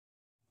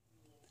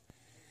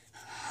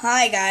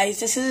Hi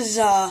guys, this is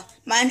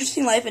My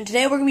Interesting Life, and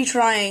today we're going to be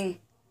trying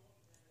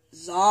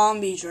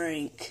zombie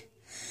drink.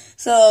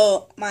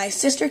 So, my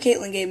sister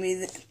Caitlin gave me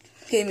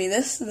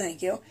this,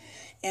 thank you,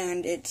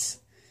 and it's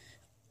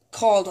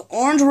called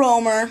Orange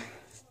Roamer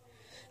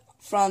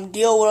from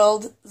Deal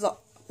World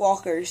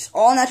Walkers.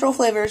 All natural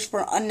flavors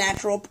for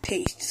unnatural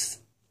tastes.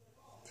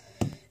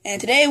 And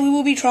today we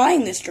will be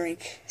trying this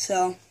drink,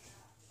 so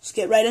let's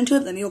get right into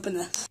it. Let me open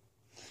this.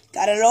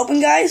 Got it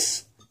open,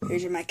 guys.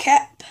 Here's my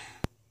cap.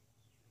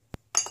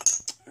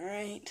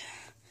 Alright.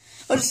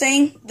 I was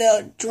saying,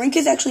 the drink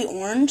is actually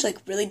orange, like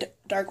really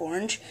dark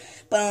orange,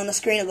 but on the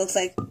screen it looks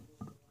like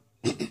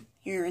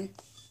urine.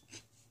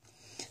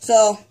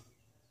 So,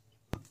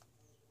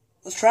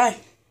 let's try.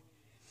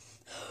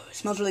 It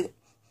smells really good.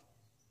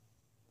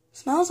 It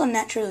smells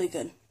unnaturally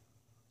good.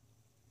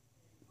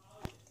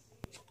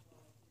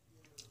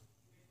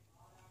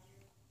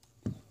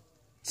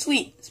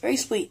 Sweet. It's very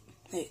sweet.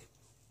 Hey.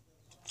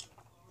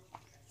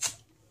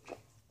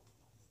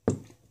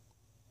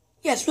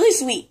 Yeah, it's really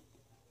sweet.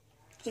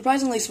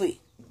 Surprisingly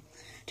sweet.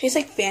 Tastes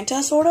like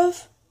Fanta, sort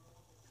of.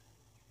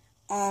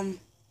 Oh,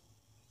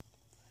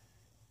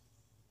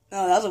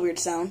 that was a weird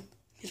sound.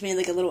 Just made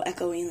like a little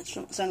echoing that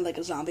sounded like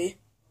a zombie.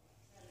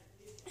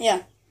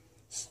 Yeah.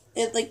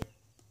 It's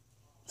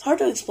hard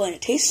to explain.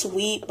 It tastes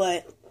sweet,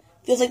 but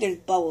feels like there's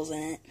bubbles in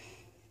it.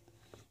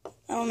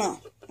 I don't know.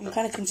 I'm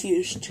kind of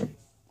confused.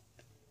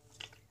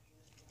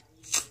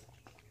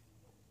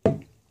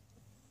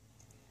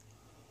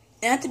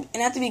 And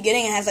at the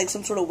beginning, it has like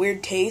some sort of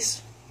weird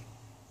taste.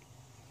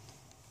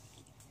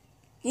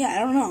 Yeah, I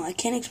don't know. I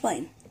can't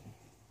explain.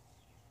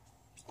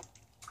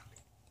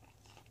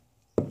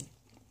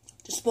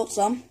 Just spilled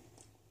some.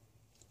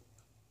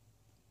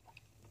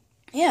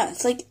 Yeah,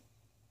 it's like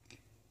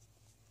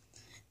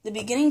the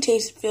beginning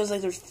taste feels like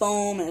there's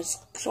foam and it's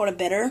sort of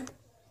bitter.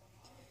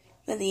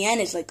 But at the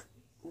end, it's like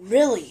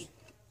really,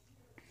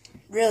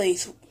 really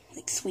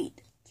like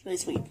sweet. It's really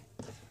sweet.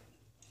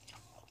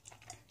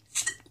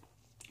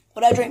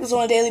 Would I drink this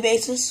on a daily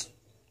basis?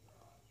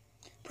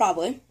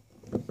 Probably.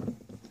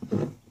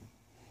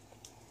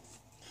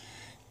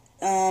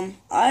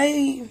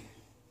 I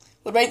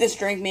would rate this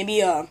drink maybe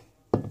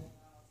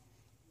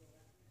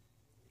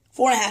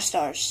 4.5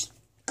 stars.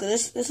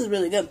 Cause this is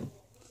really good.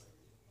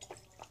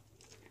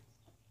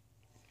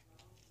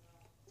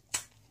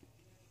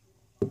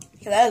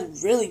 Yeah, that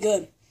is really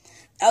good.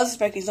 I was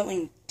expecting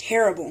something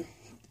terrible.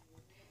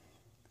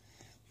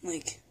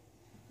 Like,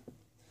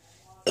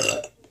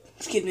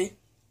 excuse me.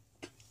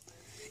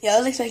 Yeah, I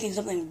was expecting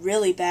something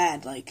really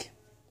bad, like,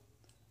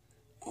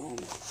 I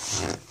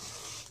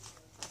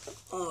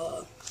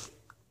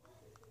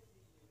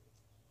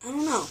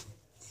don't know.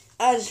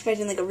 I was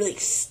expecting, like, a really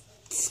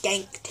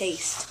skank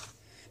taste.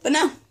 But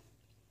no.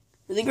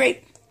 Really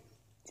great.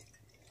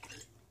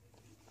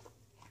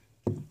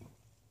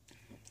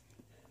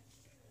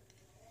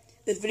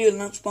 This video is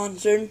not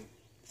sponsored.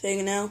 Saying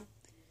it now.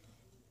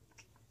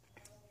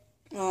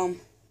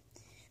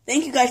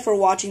 Thank you guys for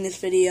watching this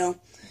video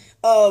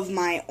of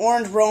my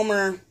Orange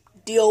Roamer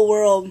Deal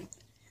World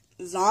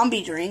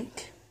zombie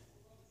drink.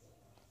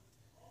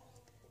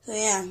 So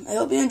yeah, I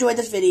hope you enjoyed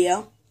this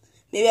video.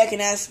 Maybe I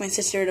can ask my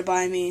sister to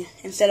buy me,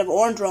 instead of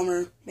Orange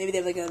Roamer, maybe they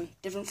have like a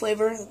different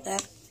flavor.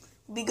 That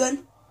would be good.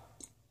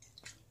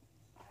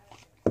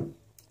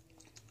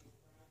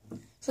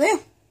 So yeah.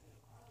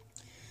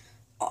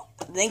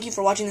 Thank you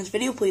for watching this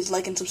video. Please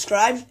like and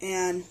subscribe,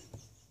 and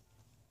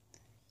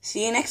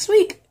see you next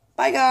week.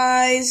 Bye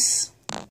guys.